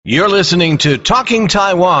You're listening to Talking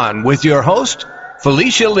Taiwan with your host,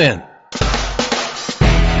 Felicia Lin.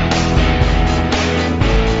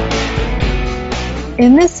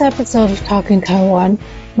 In this episode of Talking Taiwan,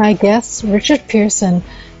 my guest, Richard Pearson,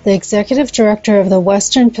 the Executive Director of the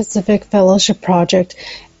Western Pacific Fellowship Project,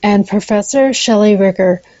 and Professor Shelley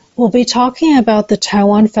Rigger, will be talking about the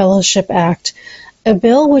Taiwan Fellowship Act, a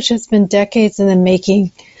bill which has been decades in the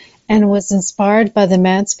making and was inspired by the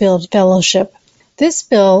Mansfield Fellowship. This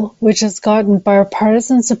bill, which has gotten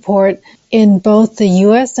bipartisan support in both the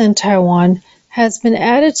U.S. and Taiwan, has been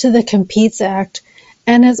added to the Competes Act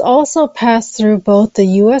and has also passed through both the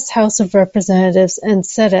U.S. House of Representatives and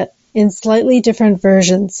Senate in slightly different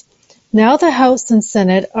versions. Now the House and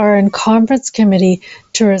Senate are in conference committee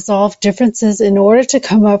to resolve differences in order to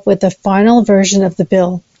come up with a final version of the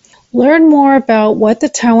bill. Learn more about what the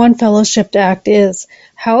Taiwan Fellowship Act is,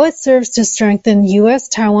 how it serves to strengthen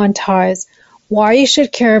U.S.-Taiwan ties, why you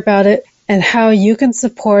should care about it, and how you can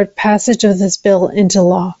support passage of this bill into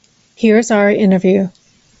law. Here's our interview.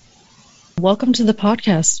 Welcome to the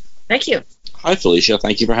podcast. Thank you. Hi, Felicia.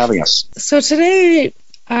 Thank you for having us. So today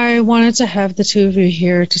I wanted to have the two of you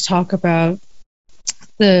here to talk about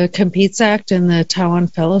the Competes Act and the Taiwan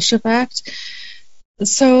Fellowship Act.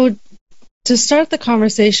 So to start the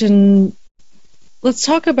conversation, let's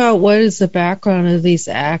talk about what is the background of these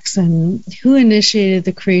acts and who initiated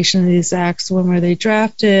the creation of these acts, when were they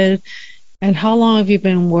drafted, and how long have you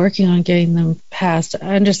been working on getting them passed?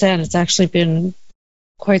 I understand it's actually been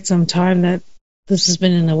quite some time that this has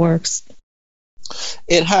been in the works.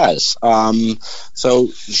 It has. So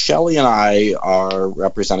Shelley and I are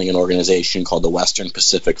representing an organization called the Western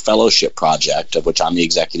Pacific Fellowship Project, of which I'm the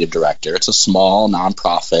executive director. It's a small,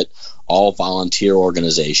 nonprofit, all-volunteer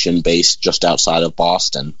organization based just outside of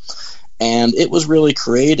Boston. And it was really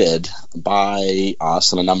created by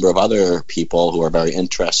us and a number of other people who are very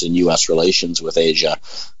interested in U.S. relations with Asia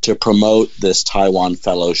to promote this Taiwan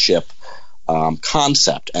Fellowship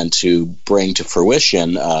concept and to bring to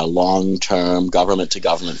fruition a long-term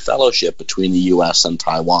government-to-government fellowship between the U.S. and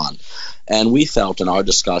Taiwan. And we felt in our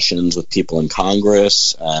discussions with people in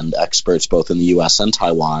Congress and experts both in the U.S. and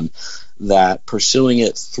Taiwan that pursuing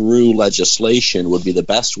it through legislation would be the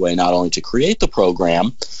best way not only to create the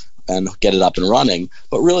program and get it up and running,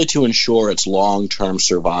 but really to ensure its long-term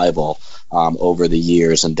survival over the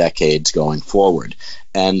years and decades going forward.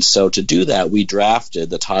 And so to do that, we drafted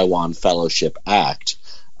the Taiwan Fellowship Act,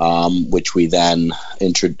 which we then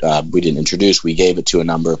we didn't introduce. We gave it to a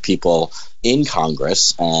number of people in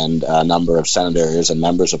Congress and a number of senators and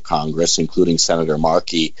members of Congress, including Senator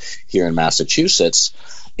Markey here in Massachusetts,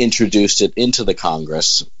 introduced it into the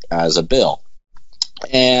Congress as a bill.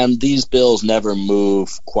 And these bills never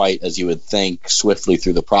move quite as you would think swiftly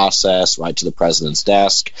through the process, right to the president's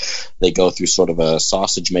desk. They go through sort of a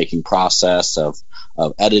sausage-making process of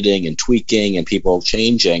editing and tweaking and people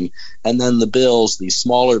changing. And then the bills, these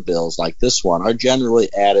smaller bills like this one, are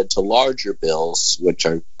generally added to larger bills, which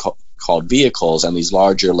are called vehicles. And these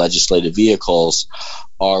larger legislative vehicles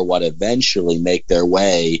are what eventually make their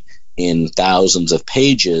way in thousands of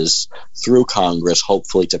pages through Congress,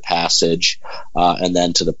 hopefully to passage, and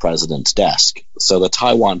then to the president's desk. So the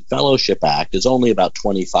Taiwan Fellowship Act is only about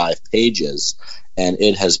 25 pages, and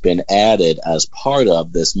it has been added as part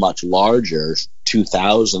of this much larger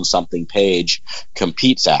 2,000-something page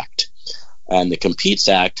Competes Act. And the Competes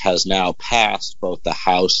Act has now passed both the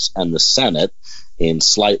House and the Senate in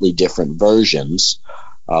slightly different versions.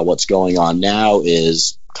 What's going on now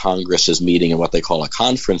is Congress is meeting in what they call a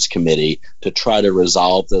conference committee to try to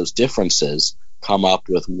resolve those differences, come up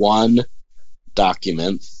with one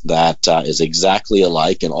document that is exactly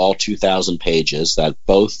alike in all 2,000 pages that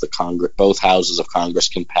both houses of Congress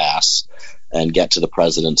can pass and get to the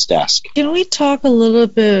president's desk. Can we talk a little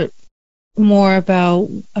bit more about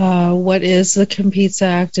what is the Competes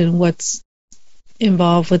Act and what's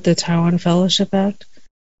involved with the Taiwan Fellowship Act?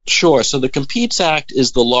 Sure. So the Competes Act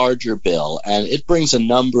is the larger bill, and it brings a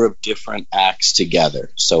number of different acts together.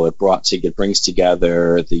 So it brings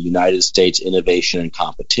together the United States Innovation and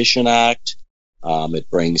Competition Act. It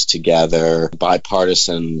brings together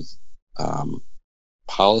bipartisan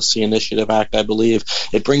Policy Initiative Act, I believe.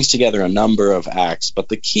 It brings together a number of acts, but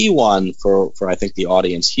the key one for I think the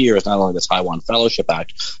audience here is not only the Taiwan Fellowship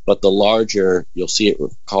Act, but the larger, you'll see it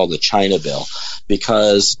called the China Bill,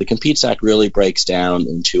 because the Competes Act really breaks down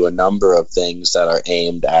into a number of things that are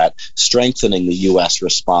aimed at strengthening the U.S.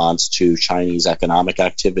 response to Chinese economic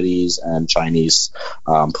activities and Chinese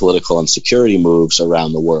political and security moves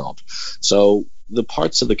around the world. So the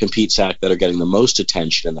parts of the Competes Act that are getting the most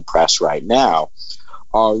attention in the press right now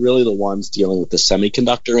are really the ones dealing with the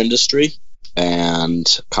semiconductor industry and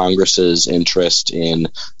Congress's interest in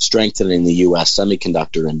strengthening the U.S.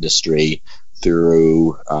 semiconductor industry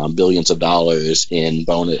through billions of dollars in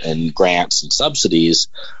grants and subsidies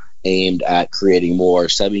aimed at creating more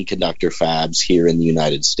semiconductor fabs here in the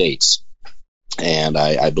United States. And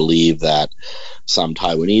I believe that some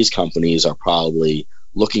Taiwanese companies are probably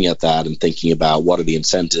looking at that and thinking about what are the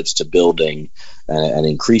incentives to building and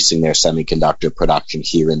increasing their semiconductor production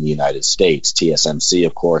here in the United States. TSMC,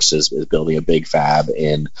 of course, is building a big fab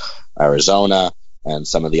in Arizona, and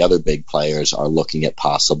some of the other big players are looking at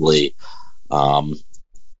possibly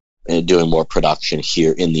doing more production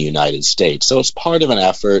here in the United States. So it's part of an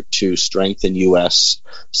effort to strengthen U.S.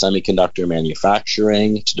 semiconductor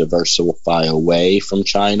manufacturing, to diversify away from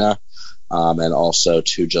China, and also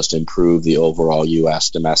to just improve the overall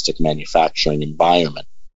U.S. domestic manufacturing environment.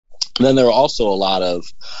 And then there are also a lot of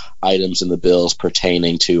items in the bills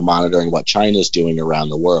pertaining to monitoring what China is doing around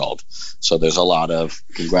the world. So there's a lot of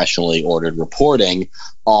congressionally ordered reporting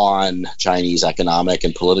on Chinese economic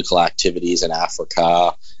and political activities in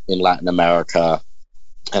Africa, in Latin America,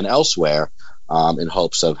 and elsewhere, in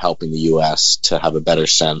hopes of helping the U.S. to have a better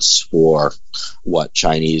sense for what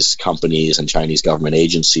Chinese companies and Chinese government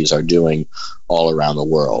agencies are doing all around the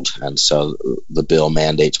world. And so the bill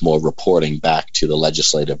mandates more reporting back to the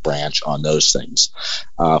legislative branch on those things.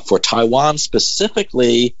 For Taiwan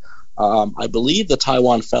specifically, I believe the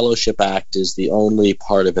Taiwan Fellowship Act is the only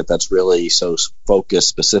part of it that's really so focused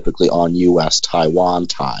specifically on U.S.-Taiwan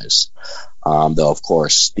ties. Though, of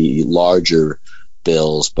course, the larger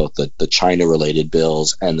bills, both the China-related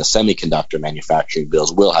bills and the semiconductor manufacturing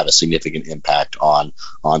bills, will have a significant impact on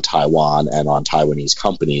Taiwan and on Taiwanese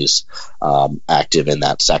companies active in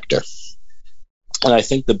that sector. And I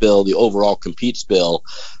think the overall COMPETES bill,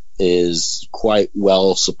 is quite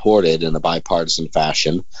well supported in a bipartisan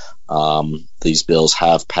fashion. These bills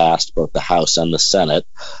have passed both the House and the Senate.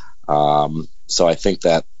 So I think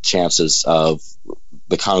that chances of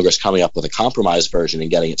the Congress coming up with a compromise version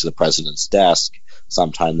and getting it to the president's desk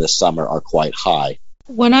sometime this summer are quite high.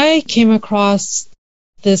 When I came across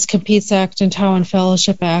this COMPETES Act and Taiwan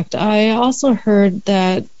Fellowship Act, I also heard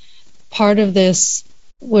that part of this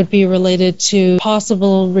would be related to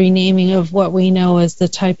possible renaming of what we know as the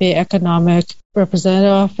Taipei Economic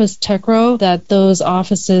Representative Office, TECRO, that those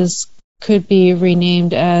offices could be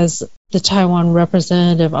renamed as the Taiwan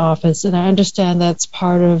Representative Office. And I understand that's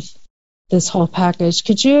part of this whole package.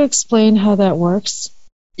 Could you explain how that works?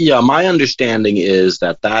 Yeah, my understanding is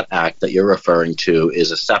that act that you're referring to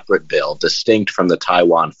is a separate bill, distinct from the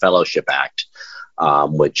Taiwan Fellowship Act,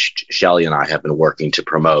 which Shelley and I have been working to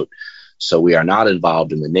promote. So we are not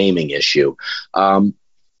involved in the naming issue.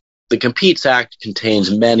 The COMPETES Act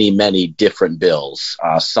contains many, many different bills.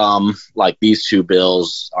 Some, like these two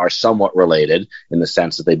bills, are somewhat related in the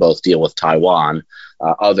sense that they both deal with Taiwan.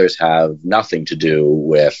 Others have nothing to do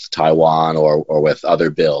with Taiwan or with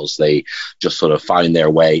other bills. They just sort of find their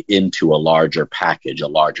way into a larger package, a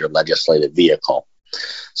larger legislative vehicle.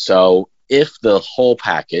 So if the whole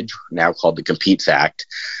package, now called the COMPETES Act,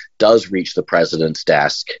 does reach the president's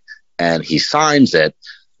desk and he signs it,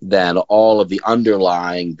 then all of the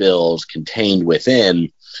underlying bills contained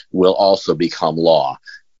within will also become law.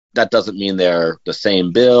 That doesn't mean they're the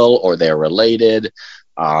same bill or they're related,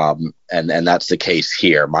 and that's the case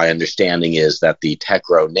here. My understanding is that the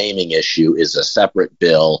TECRO naming issue is a separate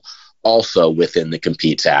bill also within the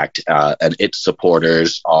COMPETES Act, and its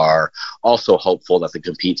supporters are also hopeful that the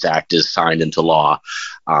COMPETES Act is signed into law,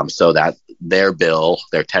 so that their bill,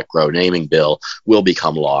 their TECRO naming bill, will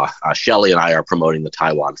become law. Shelley and I are promoting the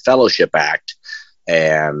Taiwan Fellowship Act,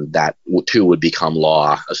 and that too would become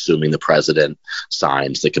law, assuming the president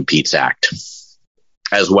signs the COMPETES Act,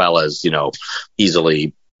 as well as,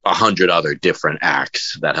 easily 100 other different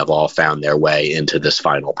acts that have all found their way into this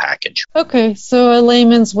final package. Okay, so a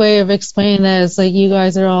layman's way of explaining that is like you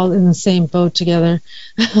guys are all in the same boat together,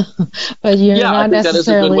 but you're not necessarily. Yeah, I think that is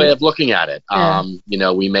a good way of looking at it.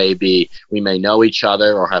 Yeah. We may know each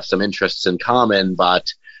other or have some interests in common,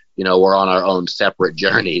 but we're on our own separate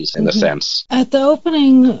journeys in a sense. At the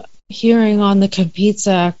opening hearing on the COMPETES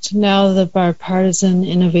Act, now the Bipartisan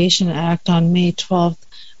Innovation Act on May 12th,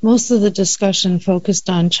 most of the discussion focused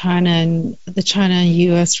on China and the China and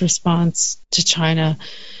U.S. response to China.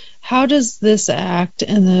 How does this act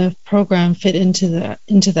and the program fit into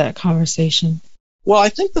that conversation? Well, I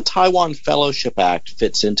think the Taiwan Fellowship Act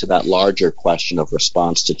fits into that larger question of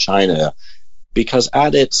response to China, because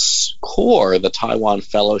at its core, the Taiwan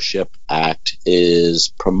Fellowship Act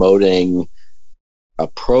is promoting a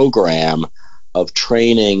program of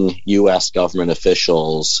training U.S. government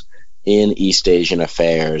officials in East Asian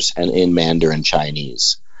affairs and in Mandarin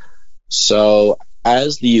Chinese. So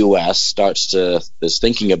as the U.S. is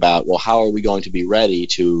thinking about, well, how are we going to be ready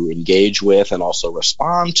to engage with and also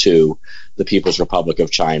respond to the People's Republic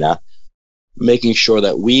of China, making sure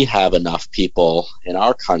that we have enough people in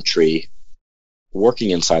our country working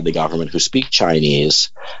inside the government who speak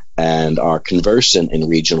Chinese and are conversant in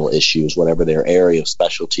regional issues, whatever their area of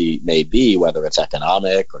specialty may be, whether it's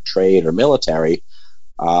economic or trade or military,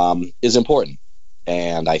 is important.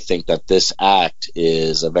 And I think that this act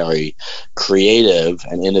is a very creative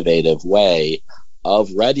and innovative way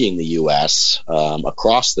of readying the U.S.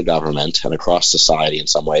 Across the government and across society in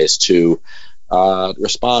some ways to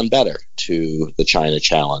respond better to the China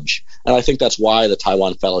challenge. And I think that's why the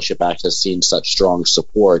Taiwan Fellowship Act has seen such strong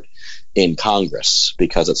support in Congress,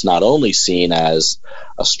 because it's not only seen as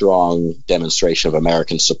a strong demonstration of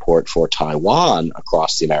American support for Taiwan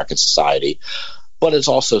across the American society, but it's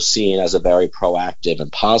also seen as a very proactive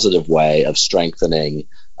and positive way of strengthening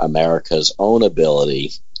America's own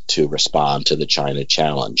ability to respond to the China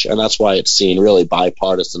challenge. And that's why it's seen really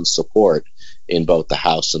bipartisan support in both the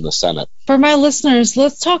House and the Senate. For my listeners,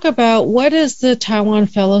 let's talk about what is the Taiwan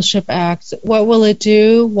Fellowship Act? What will it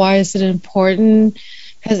do? Why is it important?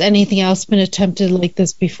 Has anything else been attempted like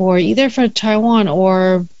this before, either for Taiwan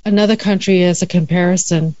or another country as a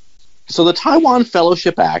comparison? So the Taiwan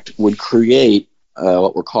Fellowship Act would create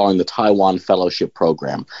what we're calling the Taiwan Fellowship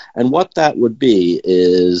Program. And what that would be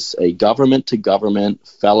is a government-to-government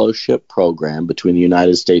fellowship program between the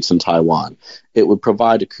United States and Taiwan. It would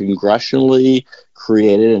provide a congressionally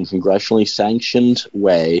created and congressionally sanctioned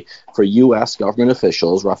way for U.S. government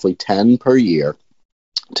officials, roughly 10 per year,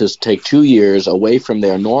 to take 2 years away from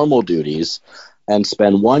their normal duties and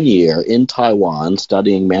spend 1 year in Taiwan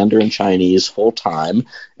studying Mandarin Chinese full-time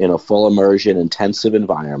in a full immersion intensive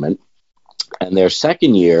environment, and their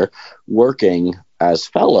second year working as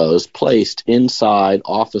fellows placed inside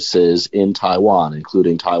offices in Taiwan,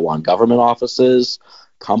 including Taiwan government offices,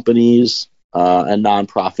 companies, and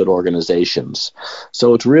nonprofit organizations.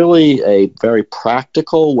 So it's really a very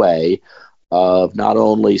practical way of not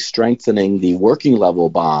only strengthening the working level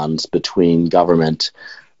bonds between government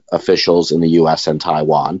officials in the U.S. and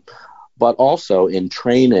Taiwan, but also in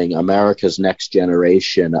training America's next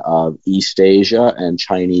generation of East Asia and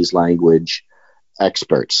Chinese language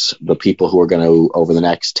experts, the people who are going to, over the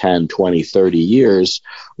next 10, 20, 30 years,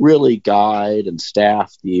 really guide and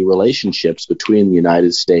staff the relationships between the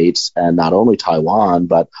United States and not only Taiwan,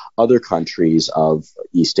 but other countries of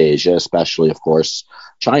East Asia, especially, of course,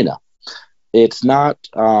 China. It's not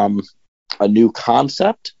a new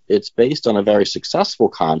concept. It's based on a very successful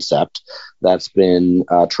concept that's been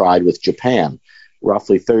tried with Japan.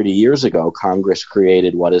 Roughly 30 years ago, Congress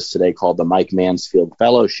created what is today called the Mike Mansfield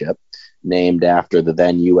Fellowship, named after the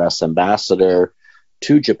then U.S. ambassador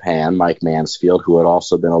to Japan, Mike Mansfield, who had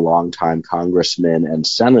also been a longtime congressman and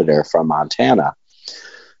senator from Montana.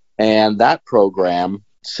 And that program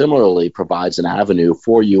similarly provides an avenue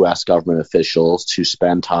for U.S. government officials to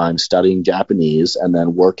spend time studying Japanese and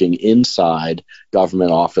then working inside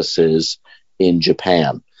government offices in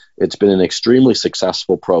Japan. It's been an extremely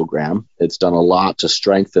successful program. It's done a lot to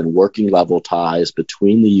strengthen working level ties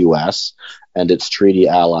between the U.S. and its treaty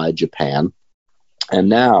ally, Japan. And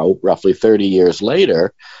now, roughly 30 years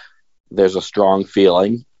later, there's a strong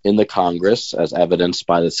feeling in the Congress, as evidenced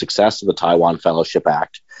by the success of the Taiwan Fellowship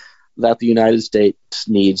Act, that the United States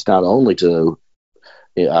needs not only to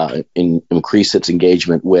increase its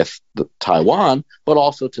engagement with Taiwan, but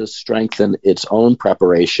also to strengthen its own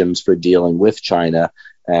preparations for dealing with China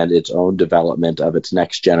and its own development of its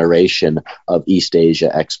next generation of East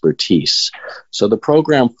Asia expertise. So the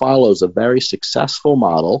program follows a very successful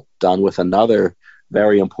model done with another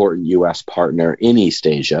very important U.S. partner in East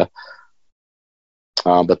Asia.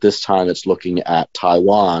 But this time it's looking at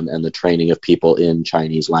Taiwan and the training of people in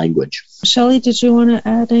Chinese language. Shelley, did you want to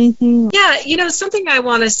add anything? Yeah, something I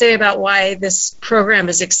want to say about why this program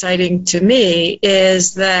is exciting to me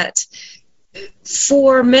is that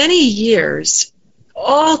for many years,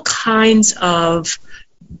 all kinds of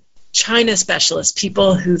China specialists,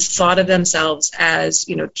 people who thought of themselves as,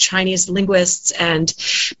 Chinese linguists and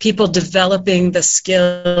people developing the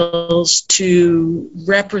skills to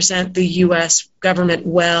represent the U.S. government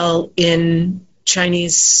well in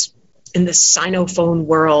Chinese, in the Sinophone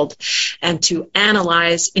world, and to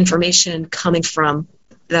analyze information coming from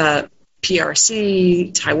the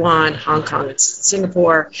PRC, Taiwan, Hong Kong,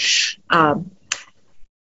 Singapore.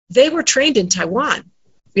 They were trained in Taiwan.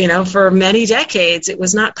 For many decades, it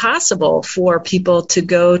was not possible for people to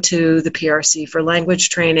go to the PRC for language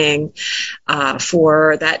training,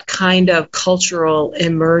 for that kind of cultural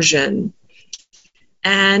immersion.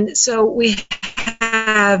 And so we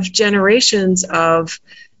have generations of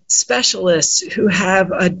specialists who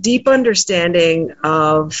have a deep understanding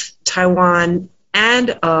of Taiwan and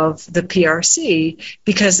of the PRC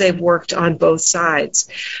because they've worked on both sides.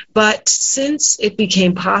 But since it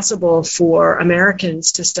became possible for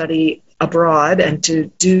Americans to study abroad and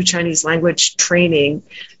to do Chinese language training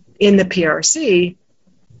in the PRC,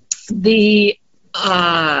 the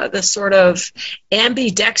sort of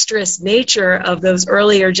ambidextrous nature of those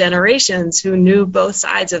earlier generations who knew both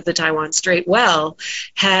sides of the Taiwan Strait well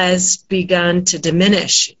has begun to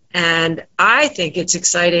diminish. And I think it's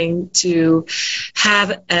exciting to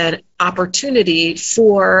have an opportunity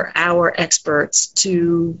for our experts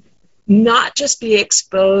to not just be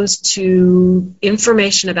exposed to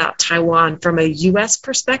information about Taiwan from a U.S.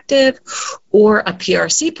 perspective or a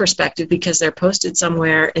PRC perspective because they're posted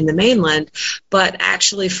somewhere in the mainland, but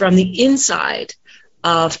actually from the inside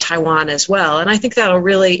of Taiwan as well. And I think that'll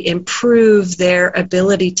really improve their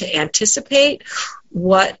ability to anticipate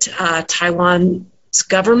what Taiwan's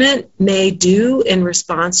government may do in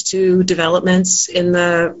response to developments in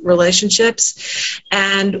the relationships,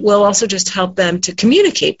 and will also just help them to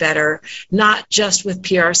communicate better, not just with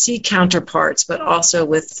PRC counterparts, but also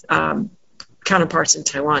with counterparts in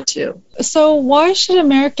Taiwan too. So why should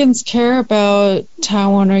Americans care about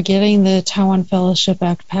Taiwan or getting the Taiwan Fellowship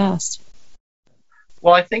Act passed?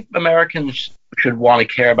 Well, I think Americans should want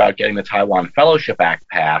to care about getting the Taiwan Fellowship Act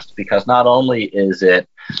passed because not only is it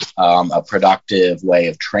a productive way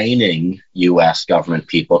of training U.S. government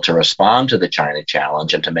people to respond to the China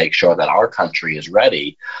challenge and to make sure that our country is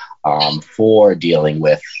ready for dealing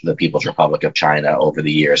with the People's Republic of China over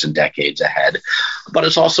the years and decades ahead. But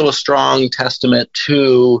it's also a strong testament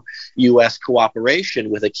to U.S. cooperation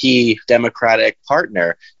with a key democratic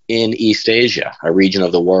partner in East Asia, a region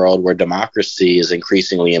of the world where democracy is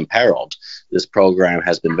increasingly imperiled. This program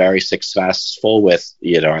has been very successful with,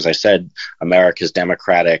 as I said, America's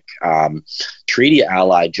democratic treaty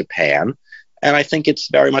ally, Japan. And I think it's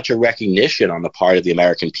very much a recognition on the part of the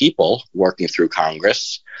American people working through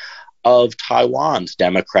Congress of Taiwan's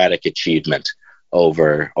democratic achievement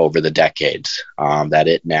over the decades, that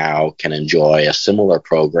it now can enjoy a similar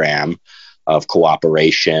program of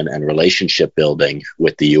cooperation and relationship building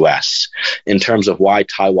with the U.S. In terms of why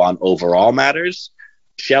Taiwan overall matters,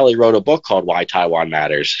 Shelley wrote a book called Why Taiwan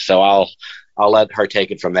Matters, so I'll let her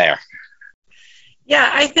take it from there. Yeah,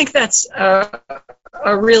 I think that's a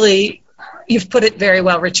really, you've put it very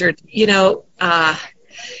well, Richard.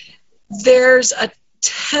 There's a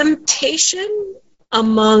temptation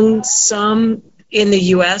among some in the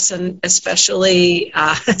U.S. and especially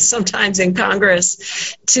sometimes in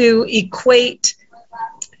Congress to equate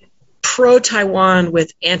pro-Taiwan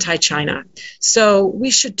with anti-China. So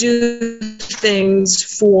we should do things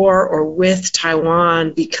for or with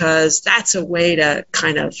Taiwan because that's a way to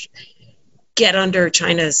kind of get under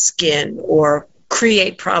China's skin or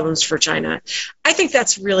create problems for China. I think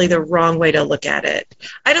that's really the wrong way to look at it.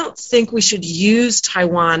 I don't think we should use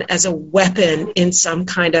Taiwan as a weapon in some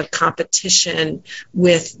kind of competition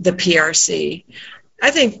with the PRC.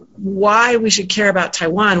 I think why we should care about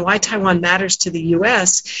Taiwan, why Taiwan matters to the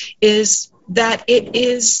U.S., is that it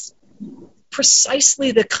is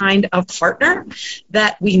precisely the kind of partner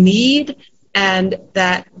that we need and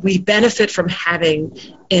that we benefit from having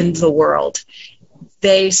in the world.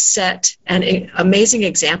 They set an amazing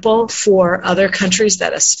example for other countries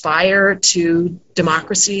that aspire to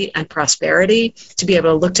democracy and prosperity to be able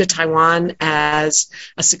to look to Taiwan as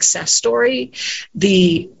a success story.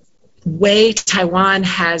 The way Taiwan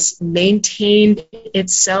has maintained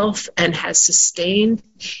itself and has sustained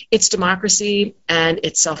its democracy and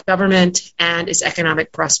its self-government and its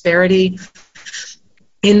economic prosperity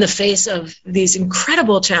in the face of these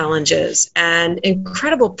incredible challenges and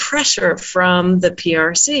incredible pressure from the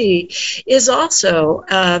PRC is also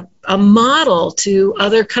a model to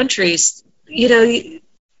other countries.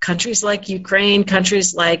 Countries like Ukraine,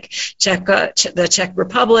 countries like the Czech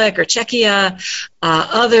Republic or Czechia,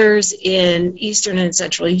 others in Eastern and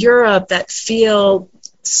Central Europe that feel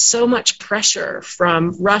so much pressure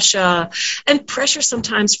from Russia and pressure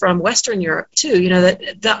sometimes from Western Europe too.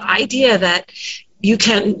 That the idea that you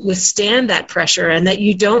can withstand that pressure and that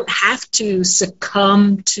you don't have to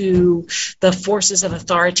succumb to the forces of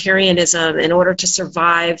authoritarianism in order to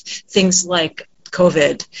survive things like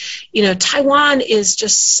COVID. Taiwan is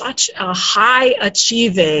just such a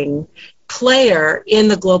high-achieving player in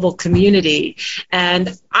the global community.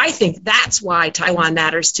 And I think that's why Taiwan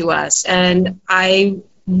matters to us. And I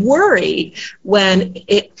worry when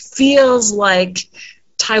it feels like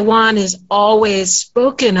Taiwan is always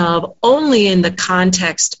spoken of only in the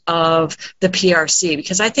context of the PRC,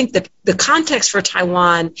 because I think that the context for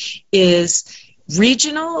Taiwan is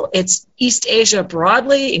regional. It's East Asia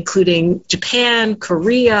broadly, including Japan,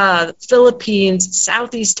 Korea, Philippines,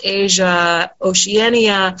 Southeast Asia,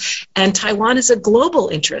 Oceania, and Taiwan is a global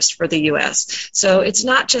interest for the U.S. So it's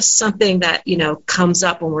not just something that, comes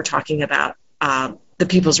up when we're talking about the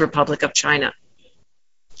People's Republic of China.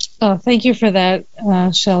 Oh, thank you for that,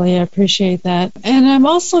 Shelley. I appreciate that. And I'm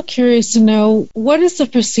also curious to know, what is the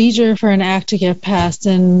procedure for an act to get passed?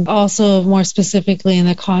 And also, more specifically, in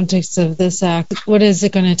the context of this act, what is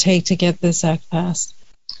it going to take to get this act passed?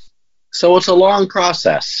 So it's a long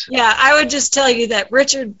process. Yeah, I would just tell you that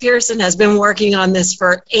Richard Pearson has been working on this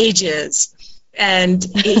for ages. And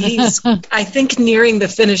he's, I think, nearing the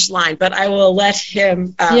finish line. But I will let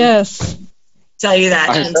him tell you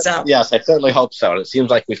that. Yes, I certainly hope so. And it seems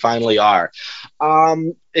like we finally are.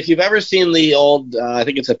 If you've ever seen the old, I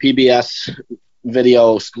think it's a PBS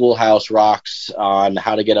video, Schoolhouse Rocks, on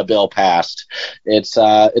how to get a bill passed,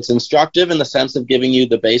 it's instructive in the sense of giving you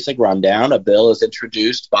the basic rundown. A bill is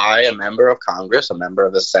introduced by a member of Congress, a member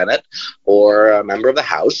of the Senate, or a member of the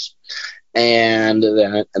House, and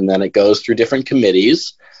then it goes through different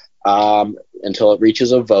committees until it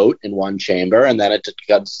reaches a vote in one chamber, and then it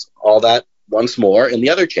does all that once more in the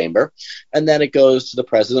other chamber, and then it goes to the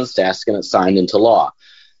president's desk and it's signed into law.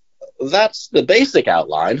 That's the basic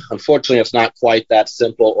outline. Unfortunately, it's not quite that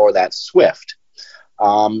simple or that swift.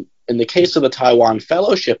 In the case of the Taiwan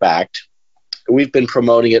Fellowship Act, we've been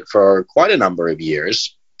promoting it for quite a number of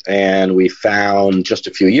years, and we found just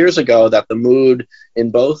a few years ago that the mood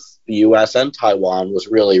in both the U.S. and Taiwan was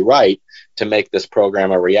really right to make this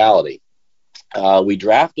program a reality. We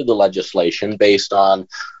drafted the legislation based on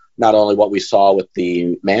not only what we saw with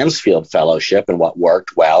the Mansfield Fellowship and what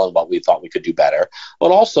worked well and what we thought we could do better,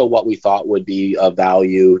 but also what we thought would be of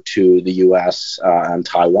value to the U.S. And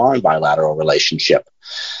Taiwan bilateral relationship.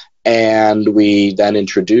 And we then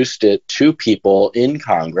introduced it to people in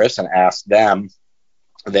Congress and asked them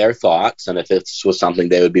their thoughts and if this was something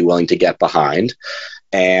they would be willing to get behind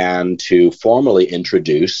and to formally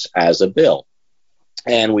introduce as a bill.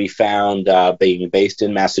 And we found, being based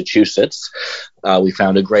in Massachusetts, we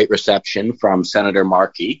found a great reception from Senator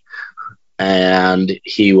Markey. And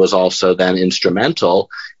he was also then instrumental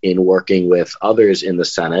in working with others in the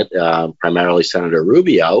Senate, primarily Senator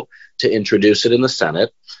Rubio, to introduce it in the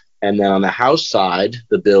Senate. And then on the House side,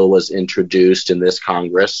 the bill was introduced in this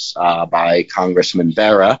Congress by Congressman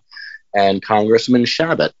Vera and Congressman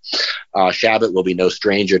Chabot. Chabot will be no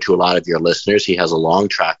stranger to a lot of your listeners. He has a long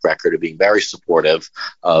track record of being very supportive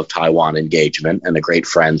of Taiwan engagement and a great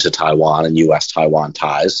friend to Taiwan and U.S.-Taiwan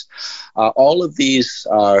ties. All of these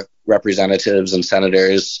representatives and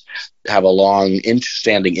senators have a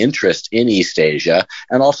long-standing interest in East Asia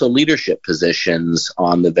and also leadership positions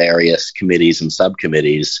on the various committees and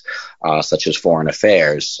subcommittees, such as Foreign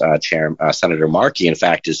Affairs. Senator Markey, in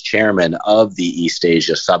fact, is chairman of the East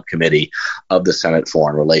Asia subcommittee of the Senate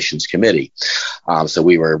Foreign Relations Committee. So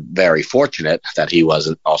we were very fortunate that he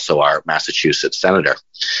was also our Massachusetts senator.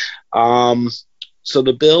 So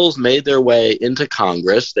the bills made their way into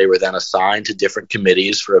Congress. They were then assigned to different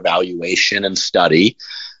committees for evaluation and study,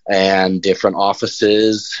 and different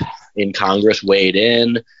offices in Congress weighed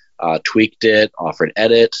in, tweaked it, offered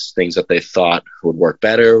edits, things that they thought would work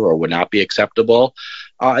better or would not be acceptable.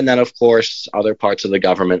 And then, of course, other parts of the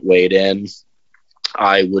government weighed in.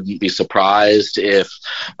 I wouldn't be surprised if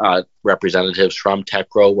representatives from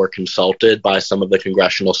TECRO were consulted by some of the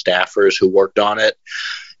congressional staffers who worked on it.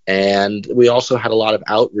 And we also had a lot of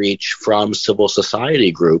outreach from civil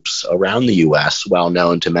society groups around the U.S., well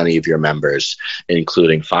known to many of your members,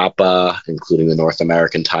 including FAPA, including the North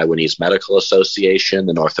American Taiwanese Medical Association,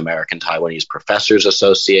 the North American Taiwanese Professors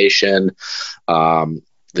Association, the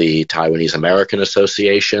Taiwanese American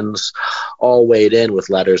Associations, all weighed in with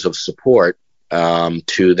letters of support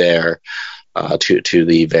to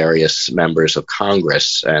the various members of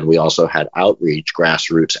Congress. And we also had outreach,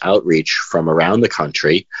 grassroots outreach from around the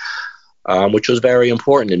country, which was very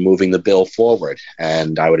important in moving the bill forward.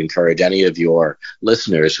 And I would encourage any of your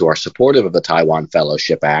listeners who are supportive of the Taiwan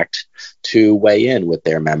Fellowship Act to weigh in with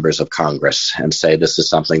their members of Congress and say, this is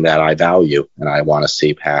something that I value and I want to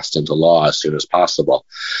see passed into law as soon as possible.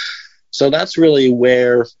 So that's really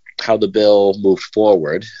how the bill moved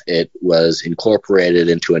forward. It was incorporated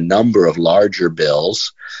into a number of larger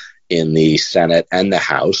bills in the Senate and the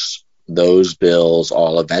House. Those bills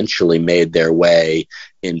all eventually made their way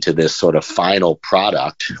into this sort of final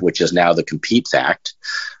product, which is now the Competes Act.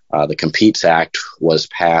 The Competes Act was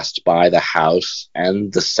passed by the House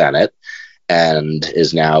and the Senate, and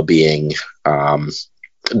is now being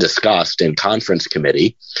discussed in conference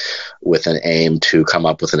committee with an aim to come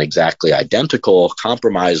up with an exactly identical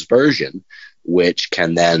compromise version, which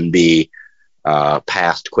can then be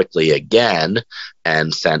passed quickly again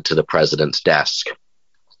and sent to the president's desk.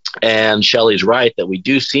 And Shelley's right that we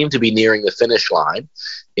do seem to be nearing the finish line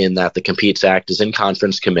in that the Competes Act is in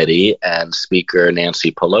conference committee, and Speaker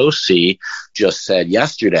Nancy Pelosi just said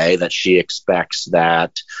yesterday that she expects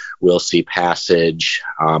that we'll see passage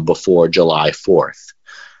before July 4th.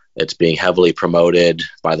 It's being heavily promoted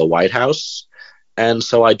by the White House, and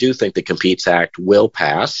so I do think the Competes Act will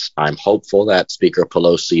pass. I'm hopeful that Speaker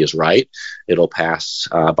Pelosi is right. It'll pass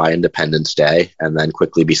by Independence Day and then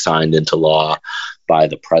quickly be signed into law by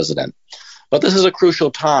the president. But this is a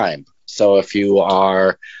crucial time. So if you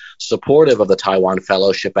are supportive of the Taiwan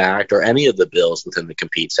Fellowship Act or any of the bills within the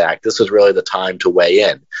Competes Act, this is really the time to weigh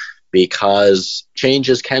in, because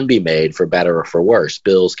changes can be made for better or for worse.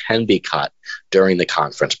 Bills can be cut during the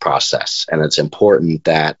conference process. And it's important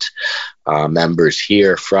that members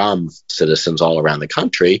hear from citizens all around the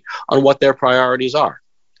country on what their priorities are,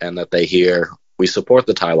 and that they hear, we support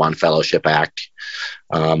the Taiwan Fellowship Act,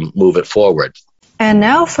 move it forward. And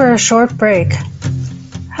now for a short break.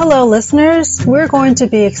 Hello, listeners. We're going to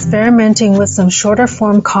be experimenting with some shorter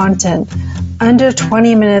form content, under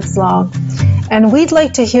 20 minutes long, and we'd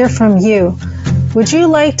like to hear from you. Would you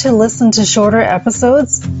like to listen to shorter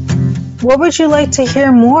episodes? What would you like to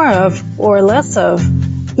hear more of or less of?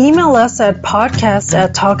 Email us at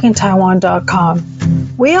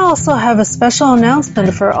podcast@talkingtaiwan.com. We also have a special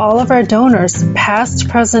announcement for all of our donors, past,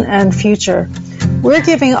 present, and future. We're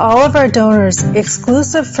giving all of our donors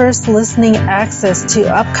exclusive first listening access to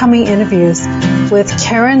upcoming interviews with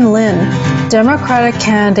Karen Lin, Democratic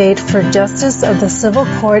candidate for Justice of the Civil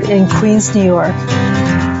Court in Queens, New York;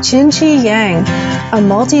 Chin-Chi Yang, a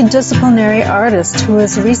multidisciplinary artist who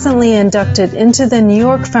was recently inducted into the New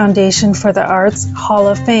York Foundation for the Arts Hall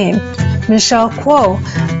of Fame; Michelle Kuo,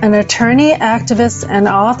 an attorney, activist, and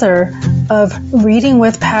author of Reading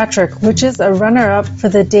with Patrick, which is a runner-up for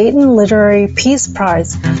the Dayton Literary Peace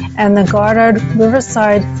Prize and the Goddard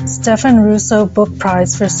Riverside Stephen Russo Book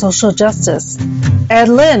Prize for Social Justice; Ed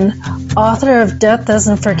Lin, author of Death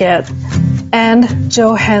Doesn't Forget; and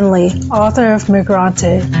Joe Henley, author of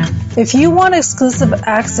Migrante. If you want exclusive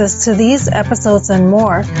access to these episodes and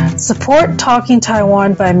more, support Talking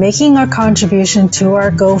Taiwan by making a contribution to our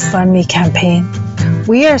GoFundMe campaign.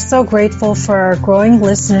 We are so grateful for our growing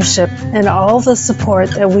listenership and all the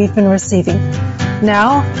support that we've been receiving.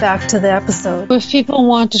 Now, back to the episode. If people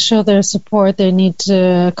want to show their support, they need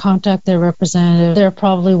to contact their representative. There are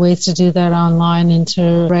probably ways to do that online and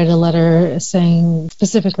to write a letter saying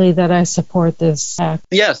specifically that I support this act.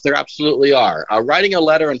 Yes, there absolutely are. Writing a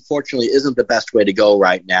letter, unfortunately, isn't the best way to go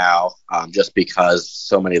right now, just because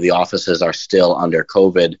so many of the offices are still under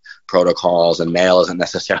COVID protocols and mail isn't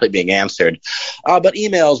necessarily being answered. But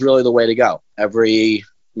email is really the way to go. Every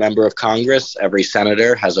member of Congress, every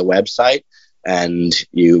senator has a website. And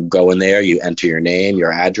you go in there, you enter your name,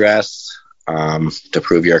 your address to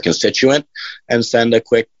prove you're a constituent, and send a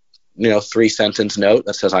quick, 3-sentence note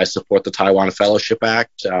that says, I support the Taiwan Fellowship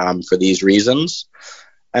Act for these reasons,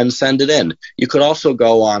 and send it in. You could also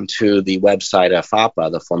go on to the website of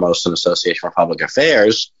FAPA, the Formosan Association for Public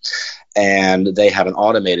Affairs, and they have an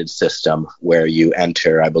automated system where you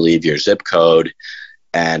enter, I believe, your zip code,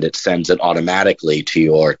 and it sends it automatically to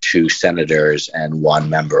your 2 senators and 1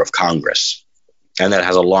 member of Congress. And that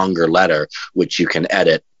has a longer letter, which you can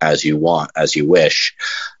edit as you want, as you wish,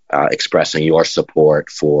 expressing your support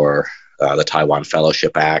for the Taiwan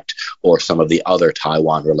Fellowship Act or some of the other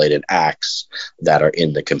Taiwan-related acts that are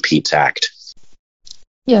in the Competes Act.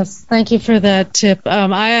 Yes, thank you for that tip.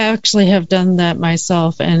 I actually have done that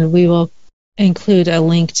myself, and we will include a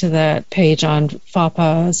link to that page on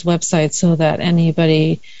FAPA's website so that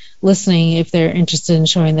anybody listening, if they're interested in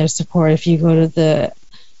showing their support, if you go to the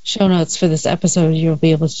show notes for this episode, you'll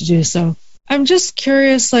be able to do so. I'm just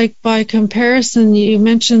curious, by comparison, you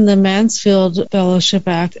mentioned the Mansfield Fellowship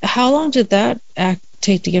Act. How long did that act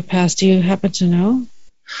take to get passed? Do you happen to know?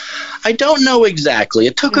 I don't know exactly.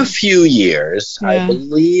 It took a few years. Yeah. I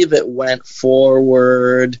believe it went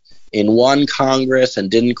forward in one Congress and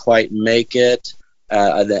didn't quite make it,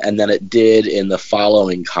 and then it did in the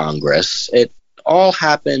following Congress. It all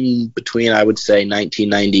happened between, I would say,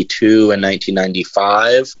 1992 and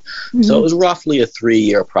 1995. Mm-hmm. So it was roughly a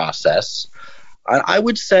 3-year process. I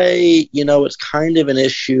would say, it's kind of an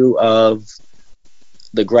issue of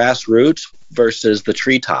the grassroots versus the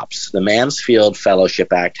treetops. The Mansfield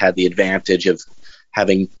Fellowship Act had the advantage of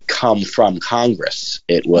having come from Congress.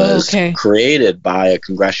 It was created by a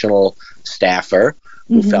congressional staffer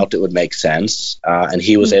who felt it would make sense, and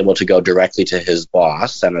he was able to go directly to his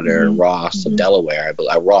boss, Senator Ross of Delaware, I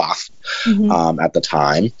believe, Roth, at the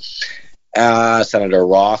time. Senator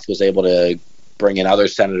Roth was able to bring in other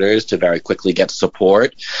senators to very quickly get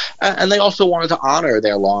support, and they also wanted to honor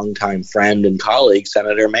their longtime friend and colleague,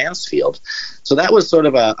 Senator Mansfield. So that was sort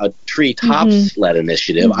of a treetops-led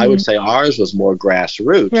initiative. I would say ours was more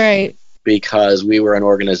grassroots. Right. Because we were an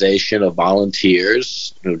organization of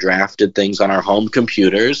volunteers who drafted things on our home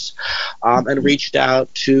computers and reached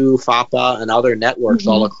out to FAPA and other networks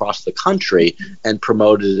all across the country and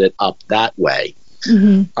promoted it up that way.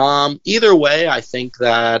 Either way, I think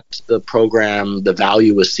that the program, the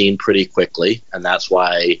value was seen pretty quickly, and that's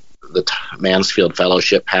why the Mansfield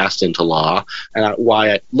Fellowship passed into law, and why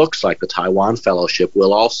it looks like the Taiwan Fellowship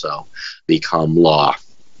will also become law.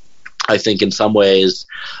 I think in some ways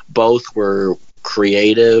both were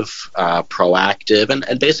creative, proactive,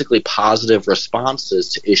 and basically positive responses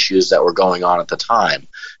to issues that were going on at the time.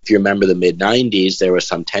 If you remember the mid-90s, there was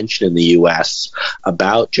some tension in the U.S.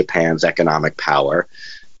 about Japan's economic power,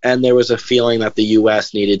 and there was a feeling that the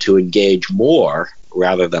U.S. needed to engage more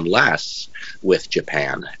rather than less with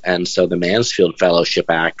Japan. And so the Mansfield Fellowship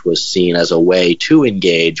Act was seen as a way to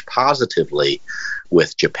engage positively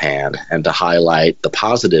with Japan and to highlight the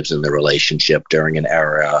positives in the relationship during an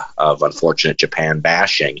era of unfortunate Japan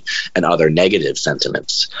bashing and other negative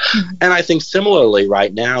sentiments. And I think similarly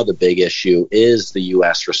right now the big issue is the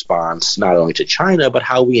U.S. response not only to China, but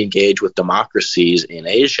how we engage with democracies in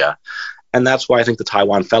Asia. And that's why I think the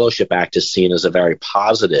Taiwan Fellowship Act is seen as a very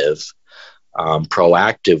positive,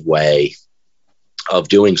 proactive way of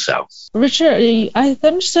doing so. Richard, I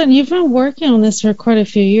understand you've been working on this for quite a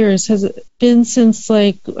few years. Has it been since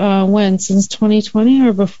when? Since 2020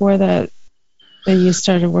 or before that you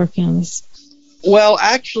started working on this? Well,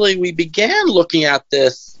 actually, we began looking at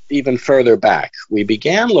this even further back. We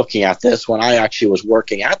began looking at this when I actually was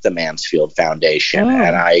working at the Mansfield Foundation,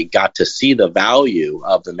 and I got to see the value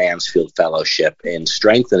of the Mansfield Fellowship in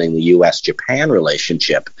strengthening the U.S.-Japan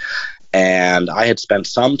relationship. And I had spent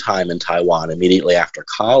some time in Taiwan immediately after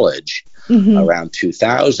college, around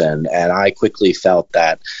 2000, and I quickly felt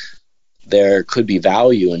that there could be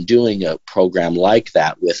value in doing a program like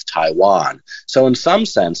that with Taiwan. So in some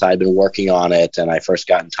sense, I'd been working on it, and I first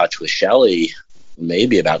got in touch with Shelley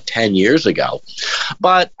maybe about 10 years ago.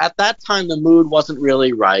 But at that time, the mood wasn't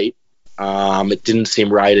really right. It didn't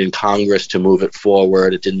seem right in Congress to move it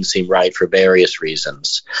forward. It didn't seem right for various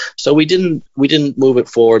reasons. So we didn't move it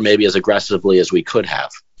forward maybe as aggressively as we could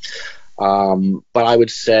have. But I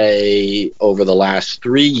would say over the last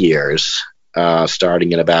 3 years,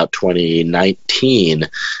 starting in about 2019,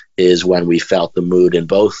 is when we felt the mood in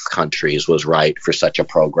both countries was right for such a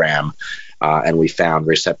program. And we found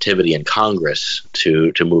receptivity in Congress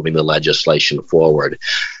to moving the legislation forward.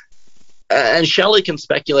 And Shelley can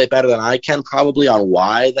speculate better than I can probably on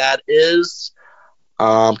why that is,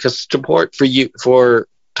 because support for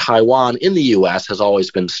Taiwan in the U.S. has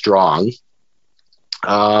always been strong.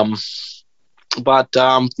 But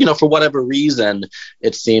for whatever reason,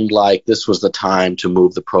 it seemed like this was the time to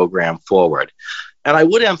move the program forward. And I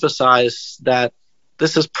would emphasize that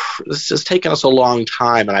this has taken us a long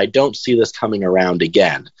time, and I don't see this coming around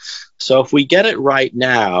again. So if we get it right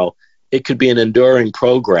now, it could be an enduring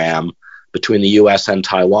program between the U.S. and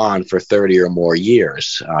Taiwan for 30 or more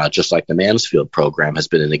years, just like the Mansfield program has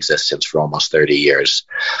been in existence for almost 30 years.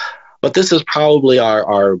 But this is probably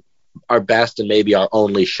our best and maybe our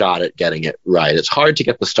only shot at getting it right. It's hard to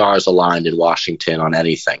get the stars aligned in Washington on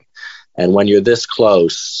anything. And when you're this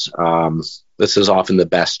close, this is often the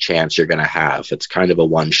best chance you're going to have. It's kind of a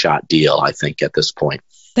one-shot deal, I think, at this point.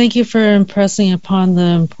 Thank you for impressing upon the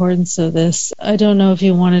importance of this. I don't know if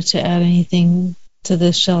you wanted to add anything to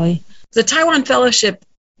this, Shelley. The Taiwan Fellowship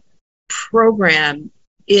program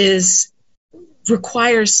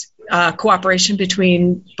requires cooperation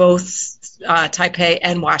between both Taipei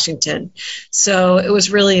and Washington. So it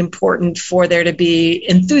was really important for there to be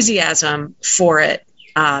enthusiasm for it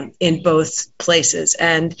in both places.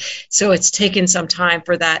 And so it's taken some time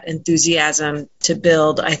for that enthusiasm to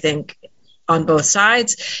build, I think, on both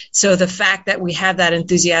sides. So the fact that we have that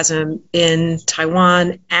enthusiasm in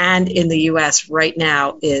Taiwan and in the U.S. right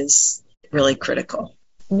now is really critical.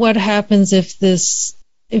 What happens if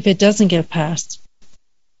it doesn't get passed?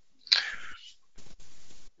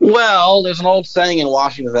 Well, there's an old saying in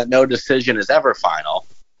Washington that no decision is ever final.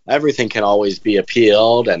 everything can always be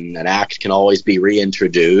appealed and an act can always be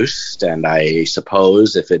reintroduced. And I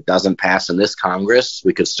suppose if it doesn't pass in this Congress,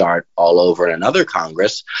 we could start all over in another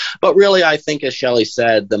Congress. But really, I think, as Shelley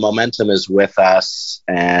said, the momentum is with us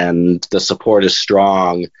and the support is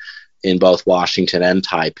strong in both Washington and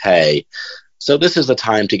Taipei. So this is the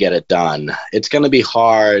time to get it done. It's going to be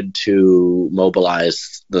hard to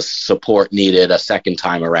mobilize the support needed a second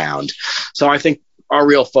time around. So I think our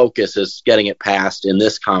real focus is getting it passed in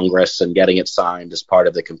this Congress and getting it signed as part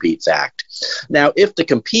of the Competes Act. Now, if the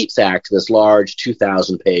Competes Act, this large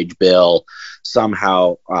 2,000-page bill,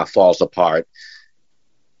 somehow falls apart,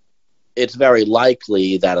 it's very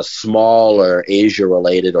likely that a smaller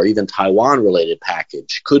Asia-related or even Taiwan-related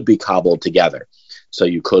package could be cobbled together. So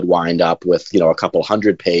you could wind up with, a couple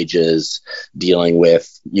hundred pages dealing with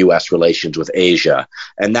U.S. relations with Asia,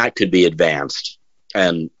 and that could be advanced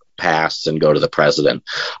and pass and go to the president.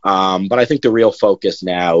 But I think the real focus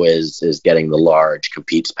now is getting the large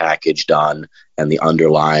Competes package done and the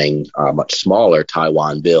underlying much smaller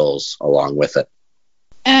Taiwan bills along with it.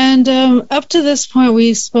 And up to this point,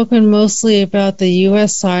 we've spoken mostly about the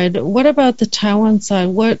U.S. side. What about the Taiwan side?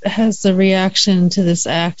 What has the reaction to this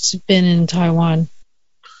act been in Taiwan?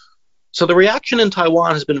 So the reaction in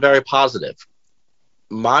Taiwan has been very positive.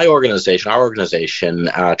 Our organization,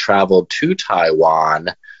 traveled to Taiwan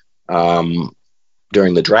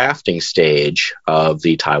during the drafting stage of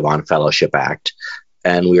the Taiwan Fellowship Act,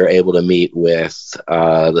 and we were able to meet with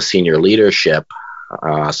the senior leadership,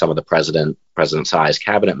 some of the President Tsai's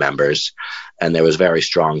cabinet members, and there was very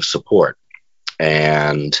strong support.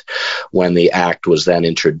 And when the act was then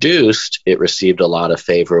introduced, it received a lot of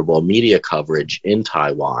favorable media coverage in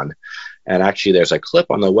Taiwan. And actually, there's a clip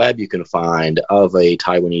on the web you can find of a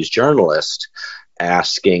Taiwanese journalist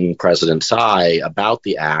asking President Tsai about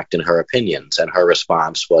the act and her opinions, and her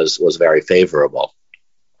response was very favorable.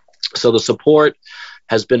 So the support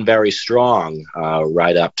has been very strong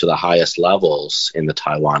right up to the highest levels in the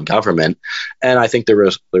Taiwan government. And I think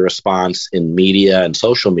the response in media and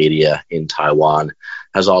social media in Taiwan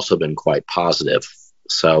has also been quite positive.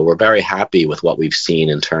 So we're very happy with what we've seen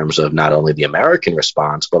in terms of not only the American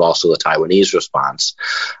response, but also the Taiwanese response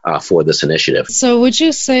for this initiative. So would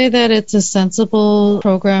you say that it's a sensible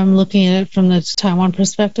program looking at it from the Taiwan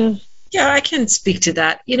perspective? Yeah, I can speak to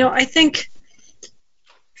that. I think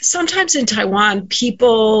sometimes in Taiwan,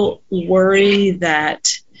 people worry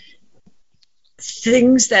that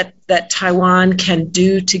things that Taiwan can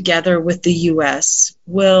do together with the U.S.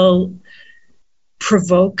 will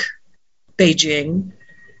provoke Beijing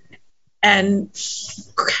and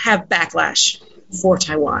have backlash for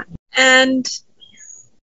Taiwan. And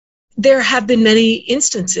there have been many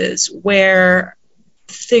instances where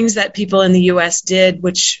things that people in the U.S. did,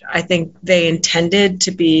 which I think they intended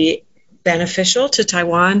to be beneficial to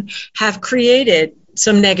Taiwan, have created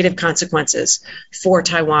some negative consequences for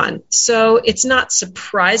Taiwan. So it's not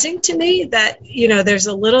surprising to me that, there's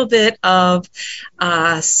a little bit of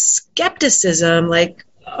skepticism, like,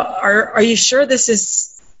 are you sure this is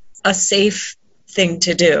a safe thing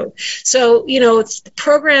to do? So,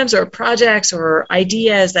 programs or projects or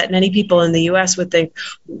ideas that many people in the U.S. would think,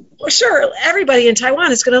 well, sure, everybody in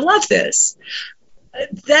Taiwan is going to love this.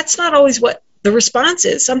 That's not always what the response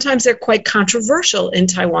is. Sometimes they're quite controversial in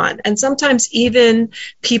Taiwan. And sometimes even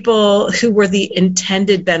people who were the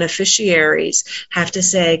intended beneficiaries have to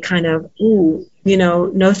say kind of,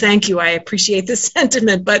 no, thank you. I appreciate the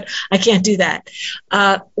sentiment, but I can't do that.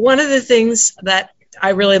 One of the things that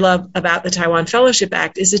I really love about the Taiwan Fellowship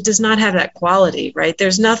Act is it does not have that quality, right?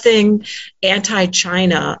 There's nothing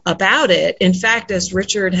anti-China about it. In fact, as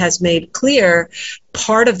Richard has made clear,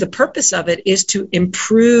 part of the purpose of it is to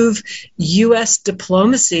improve U.S.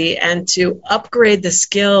 diplomacy and to upgrade the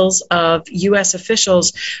skills of U.S.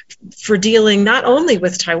 officials for dealing not only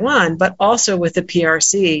with Taiwan, but also with the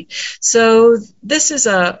PRC. So this is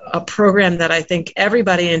a program that I think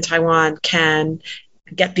everybody in Taiwan can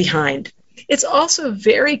get behind. It's also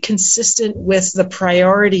very consistent with the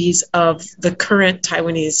priorities of the current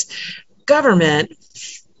Taiwanese government,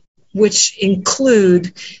 which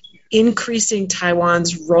include increasing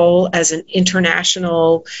Taiwan's role as an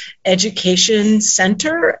international education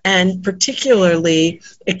center and particularly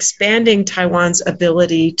expanding Taiwan's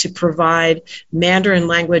ability to provide Mandarin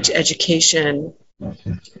language education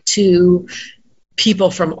to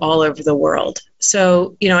people from all over the world.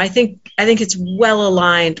 So, I think it's well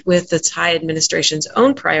aligned with the Tsai administration's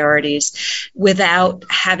own priorities without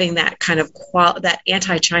having that kind of that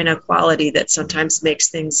anti-China quality that sometimes makes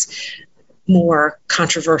things more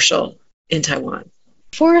controversial in Taiwan.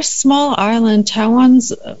 For a small island,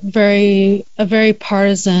 Taiwan's a very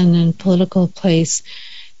partisan and political place.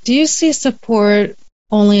 Do you see support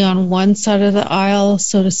only on one side of the aisle,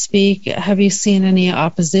 so to speak? Have you seen any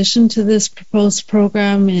opposition to this proposed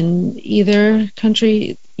program in either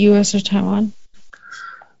country, U.S. or Taiwan?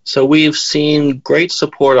 So we've seen great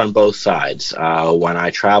support on both sides. When I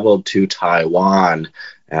traveled to Taiwan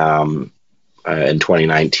in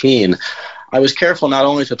 2019, I was careful not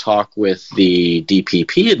only to talk with the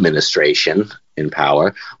DPP administration in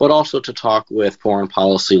power, but also to talk with foreign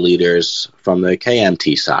policy leaders from the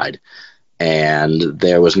KMT side. And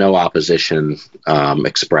there was no opposition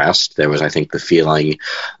expressed. There was, I think, the feeling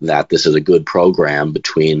that this is a good program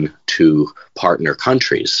between two partner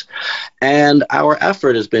countries. And our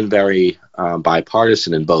effort has been very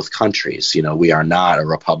bipartisan in both countries. You know, we are not a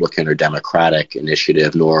Republican or Democratic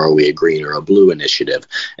initiative, nor are we a green or a blue initiative.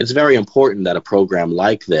 It's very important that a program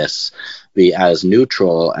like this be as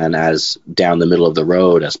neutral and as down the middle of the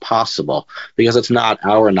road as possible, because it's not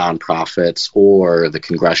our nonprofits or the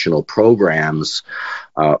congressional programs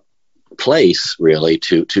place really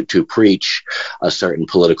to preach a certain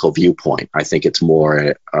political viewpoint. I think it's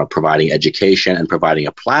more providing education and providing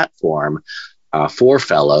a platform for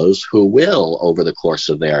fellows who will, over the course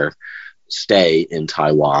of their stay in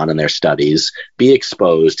Taiwan and their studies, be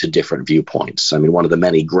exposed to different viewpoints. I mean, one of the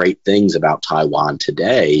many great things about Taiwan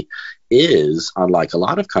today is, unlike a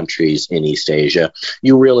lot of countries in East Asia,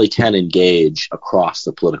 you really can engage across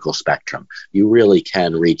the political spectrum. You really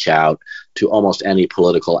can reach out to almost any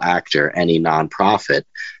political actor, any nonprofit,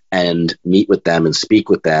 and meet with them and speak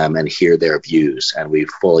with them and hear their views. And we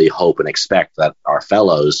fully hope and expect that our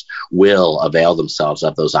fellows will avail themselves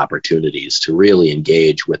of those opportunities to really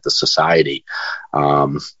engage with the society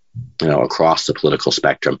across the political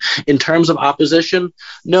spectrum. In terms of opposition,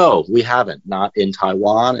 no, we haven't. Not in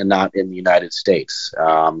Taiwan and not in the United States.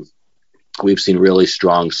 We've seen really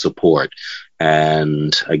strong support.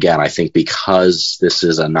 And again, I think because this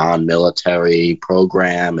is a non-military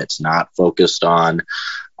program, it's not focused on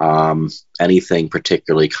anything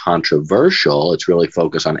particularly controversial. It's really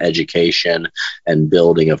focused on education and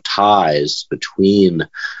building of ties between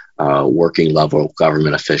working level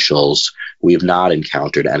government officials. We've not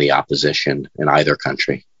encountered any opposition in either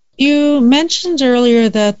country. You mentioned earlier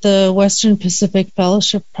that the Western Pacific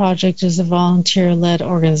Fellowship Project is a volunteer-led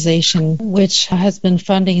organization which has been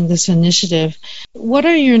funding this initiative. What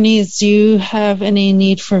are your needs? Do you have any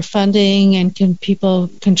need for funding, and can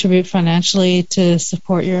people contribute financially to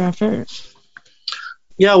support your effort?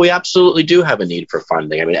 Yeah, we absolutely do have a need for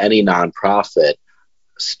funding. I mean, any nonprofit,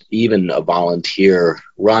 even a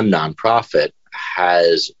volunteer-run nonprofit,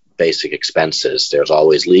 has basic expenses. There's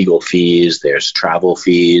always legal fees, there's travel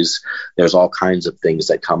fees, there's all kinds of things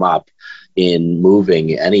that come up in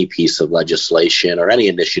moving any piece of legislation or any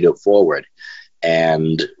initiative forward.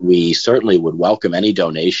 And we certainly would welcome any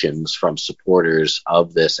donations from supporters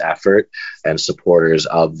of this effort and supporters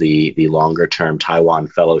of the longer-term Taiwan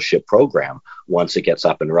Fellowship Program once it gets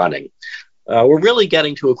up and running. We're really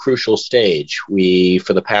getting to a crucial stage. We,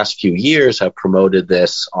 for the past few years, have promoted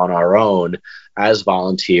this on our own as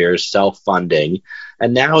volunteers, self-funding.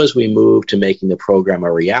 And now as we move to making the program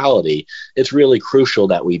a reality, it's really crucial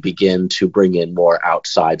that we begin to bring in more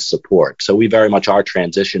outside support. So we very much are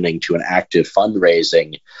transitioning to an active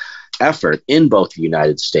fundraising effort in both the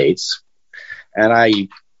United States. And I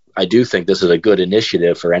do think this is a good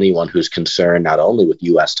initiative for anyone who's concerned not only with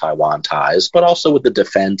U.S.-Taiwan ties, but also with the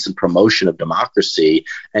defense and promotion of democracy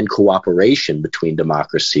and cooperation between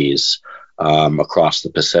democracies across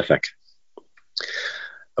the Pacific.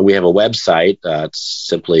 We have a website, it's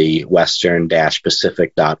simply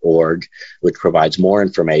western-pacific.org, which provides more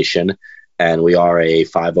information. And we are a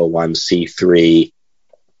 501c3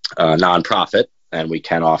 nonprofit, and we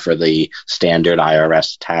can offer the standard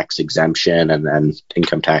IRS tax exemption and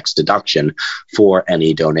income tax deduction for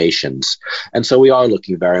any donations. And so we are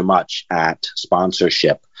looking very much at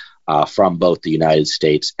sponsorship from both the United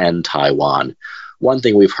States and Taiwan. One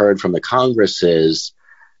thing we've heard from the Congress is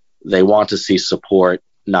they want to see support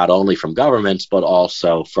not only from governments, but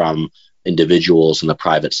also from individuals in the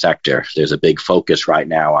private sector. There's a big focus right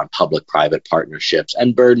now on public-private partnerships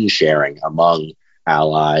and burden sharing among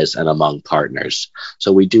allies and among partners.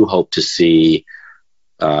 So we do hope to see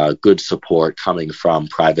good support coming from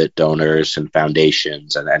private donors and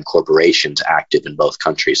foundations and corporations active in both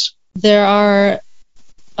countries. There are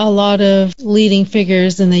a lot of leading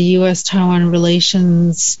figures in the U.S.-Taiwan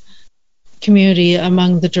relations community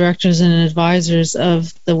among the directors and advisors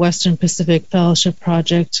of the Western Pacific Fellowship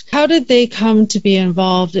Project. How did they come to be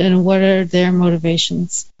involved, and what are their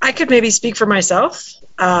motivations? I could maybe speak for myself.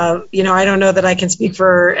 I don't know that I can speak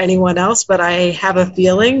for anyone else, but I have a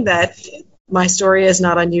feeling that my story is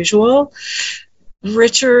not unusual.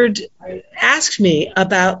 Richard asked me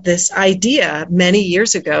about this idea many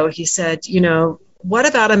years ago. He said, what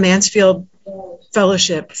about a Mansfield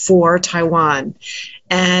Fellowship for Taiwan?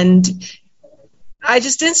 And I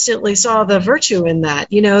just instantly saw the virtue in that,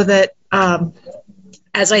 that,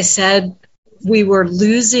 as I said, we were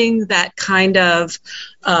losing that kind of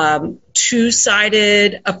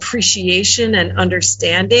two-sided appreciation and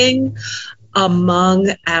understanding among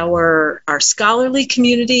our scholarly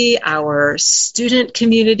community, our student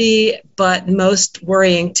community, but most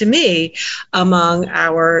worrying to me, among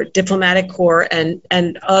our diplomatic corps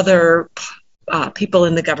and other people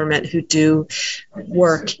in the government who do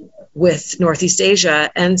work with Northeast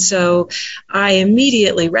Asia. And so I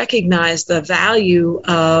immediately recognized the value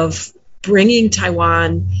of bringing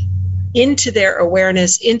Taiwan into their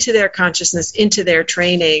awareness, into their consciousness, into their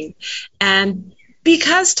training. And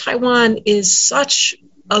because Taiwan is such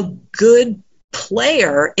a good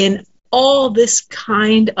player in all this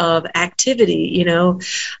kind of activity,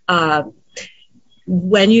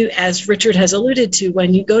 when you, as Richard has alluded to,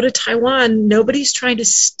 when you go to Taiwan, nobody's trying to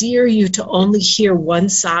steer you to only hear one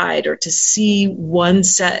side or to see one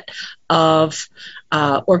set of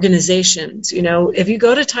organizations. If you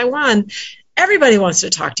go to Taiwan, everybody wants to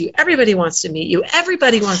talk to you. Everybody wants to meet you.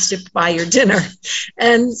 Everybody wants to buy your dinner.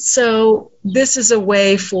 And so this is a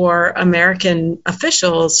way for American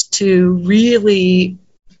officials to really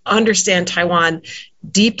understand Taiwan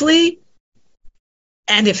deeply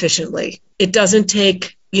and efficiently. It doesn't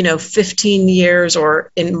take, 15 years,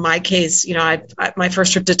 or in my case, my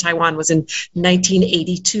first trip to Taiwan was in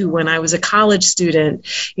 1982 when I was a college student.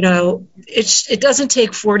 It doesn't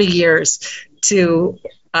take 40 years to,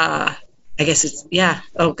 I guess it's, yeah.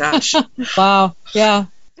 Oh, gosh. Wow. Yeah.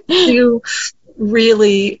 To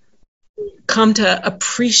really come to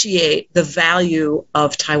appreciate the value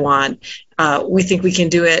of Taiwan. We think we can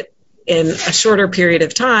do it in a shorter period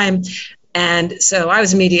of time. And so I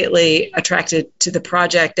was immediately attracted to the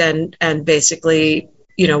project and basically,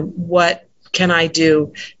 what can I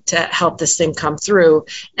do to help this thing come through?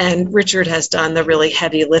 And Richard has done the really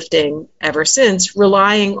heavy lifting ever since,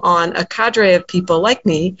 relying on a cadre of people like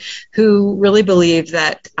me who really believe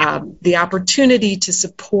that the opportunity to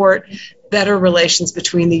support better relations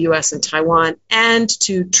between the U.S. and Taiwan and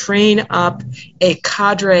to train up a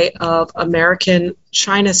cadre of American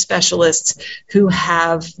China specialists who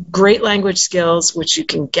have great language skills, which you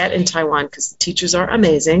can get in Taiwan because the teachers are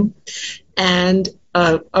amazing, and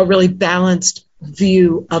a really balanced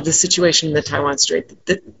view of the situation in the Taiwan Strait.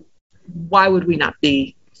 Why would we not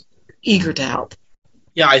be eager to help?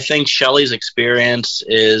 Yeah, I think Shelley's experience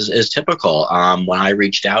is typical. When I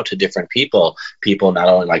reached out to different people not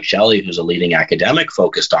only like Shelley, who's a leading academic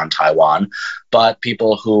focused on Taiwan, but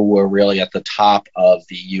people who were really at the top of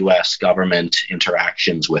the U.S. government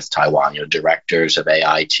interactions with Taiwan, directors of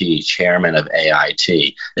AIT, chairman of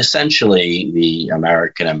AIT, essentially the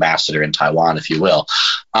American ambassador in Taiwan, if you will.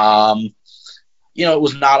 It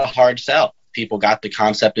was not a hard sell. People got the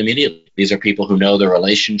concept immediately. These are people who know the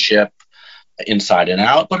relationship inside and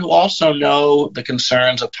out, but who also know the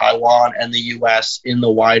concerns of Taiwan and the U.S. in the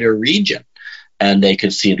wider region. And they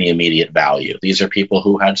could see the immediate value. These are people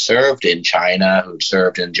who had served in China, who had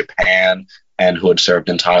served in Japan, and who had served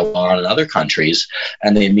in Taiwan and other countries.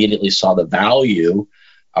 And they immediately saw the value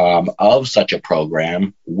of such a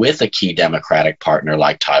program with a key democratic partner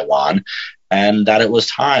like Taiwan, and that it was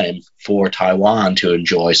time for Taiwan to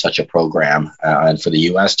enjoy such a program and for the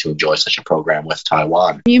U.S. to enjoy such a program with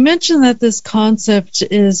Taiwan. You mentioned that this concept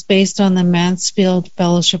is based on the Mansfield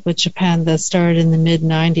Fellowship with Japan that started in the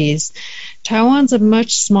mid-90s. Taiwan's a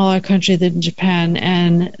much smaller country than Japan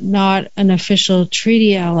and not an official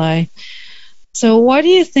treaty ally. So why do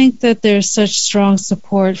you think that there's such strong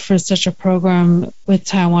support for such a program with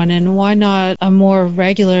Taiwan, and why not a more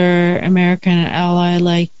regular American ally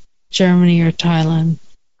like Germany or Thailand?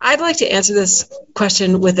 I'd like to answer this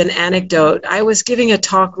question with an anecdote. I was giving a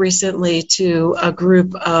talk recently to a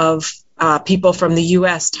group of people from the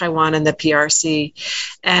U.S., Taiwan, and the PRC.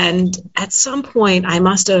 And at some point, I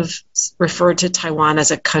must have referred to Taiwan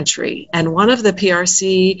as a country. And one of the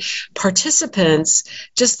PRC participants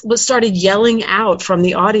just started yelling out from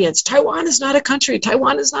the audience, "Taiwan is not a country.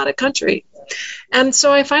 Taiwan is not a country." And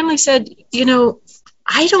so I finally said,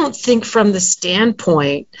 I don't think from the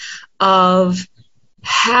standpoint of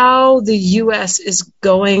how the U.S. is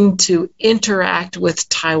going to interact with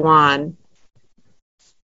Taiwan,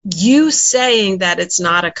 you saying that it's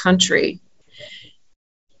not a country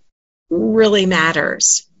really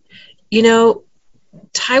matters.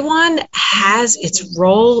 Taiwan has its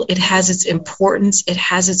role, it has its importance, it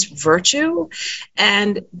has its virtue,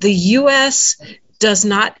 and the U.S. does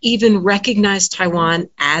not even recognize Taiwan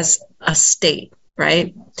as a state,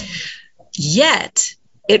 right? Yet,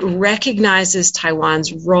 it recognizes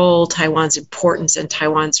Taiwan's role, Taiwan's importance, and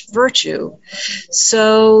Taiwan's virtue.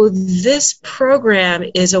 So this program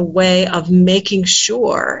is a way of making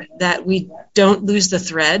sure that we don't lose the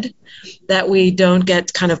thread, that we don't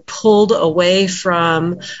get kind of pulled away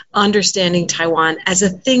from understanding Taiwan as a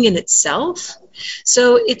thing in itself.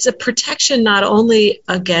 So it's a protection not only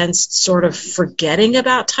against sort of forgetting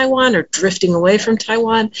about Taiwan or drifting away from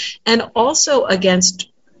Taiwan, and also against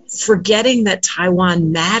forgetting that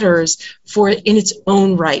Taiwan matters in its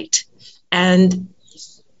own right, and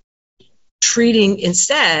treating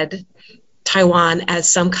instead Taiwan as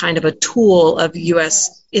some kind of a tool of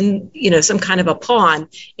U.S. some kind of a pawn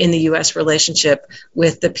in the U.S. relationship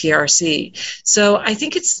with the PRC. So I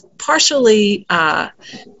think it's partially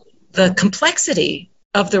the complexity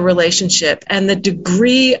of the relationship and the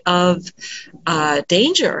degree of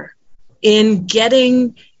danger in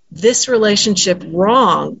getting this relationship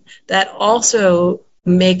wrong that also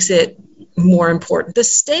makes it more important. The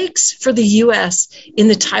stakes for the U.S. in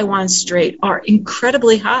the Taiwan Strait are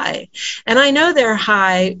incredibly high. And I know they're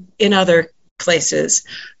high in other places,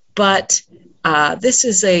 but this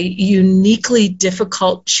is a uniquely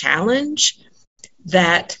difficult challenge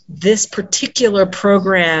that this particular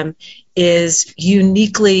program is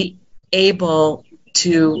uniquely able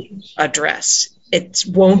to address. It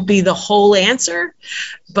won't be the whole answer,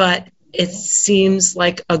 but it seems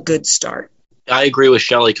like a good start. I agree with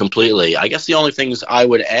Shelley completely. I guess the only things I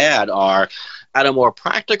would add are, at a more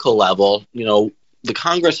practical level, the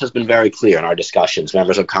Congress has been very clear in our discussions.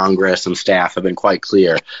 Members of Congress and staff have been quite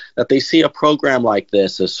clear that they see a program like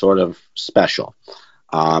this as sort of special.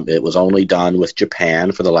 It was only done with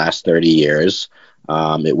Japan for the last 30 years.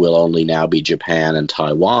 It will only now be Japan and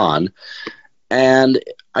Taiwan. And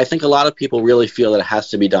I think a lot of people really feel that it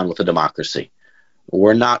has to be done with a democracy.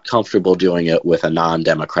 We're not comfortable doing it with a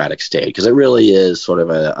non-democratic state, because it really is sort of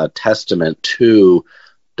a testament to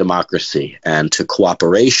democracy and to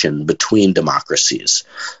cooperation between democracies.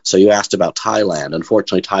 So you asked about Thailand.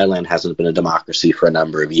 Unfortunately, Thailand hasn't been a democracy for a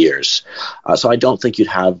number of years. So I don't think you'd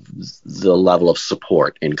have the level of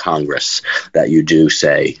support in Congress that you do,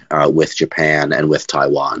 say, with Japan and with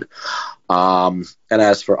Taiwan. And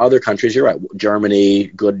as for other countries, you're right. Germany,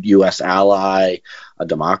 good U.S. ally, a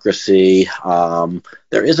democracy.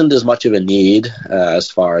 There isn't as much of a need as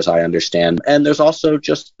far as I understand. And there's also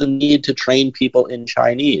just the need to train people in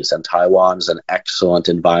Chinese. And Taiwan is an excellent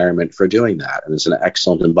environment for doing that. And it's an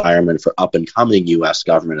excellent environment for up-and-coming U.S.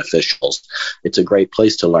 government officials. It's a great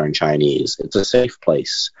place to learn Chinese. It's a safe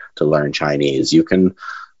place to learn Chinese. You can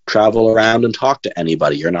travel around and talk to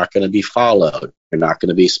anybody. You're not going to be followed. You're not going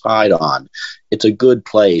to be spied on. It's a good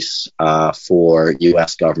place for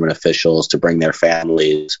U.S. government officials to bring their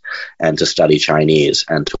families and to study Chinese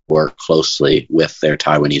and to work closely with their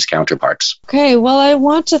Taiwanese counterparts. Okay, well, I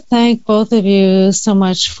want to thank both of you so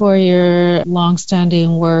much for your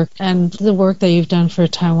longstanding work and the work that you've done for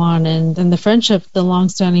Taiwan and the friendship, the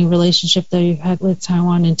longstanding relationship that you've had with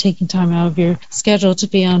Taiwan, and taking time out of your schedule to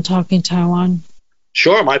be on Talking Taiwan.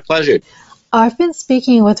 Sure, my pleasure. I've been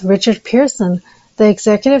speaking with Richard Pearson, the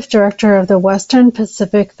Executive Director of the Western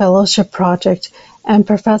Pacific Fellowship Project, and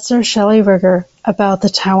Professor Shelley Rigger about the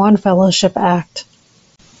Taiwan Fellowship Act.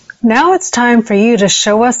 Now it's time for you to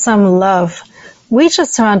show us some love. We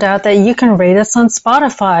just found out that you can rate us on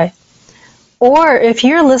Spotify. Or if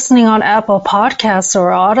you're listening on Apple Podcasts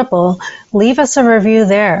or Audible, leave us a review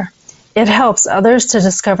there. It helps others to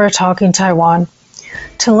discover Talking Taiwan.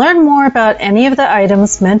 To learn more about any of the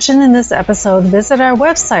items mentioned in this episode, visit our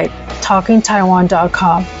website,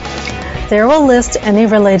 talkingtaiwan.com. There we'll list any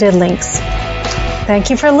related links.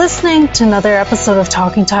 Thank you for listening to another episode of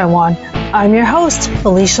Talking Taiwan. I'm your host,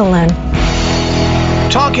 Felicia Lin.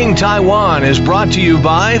 Talking Taiwan is brought to you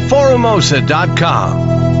by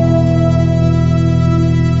Forumosa.com.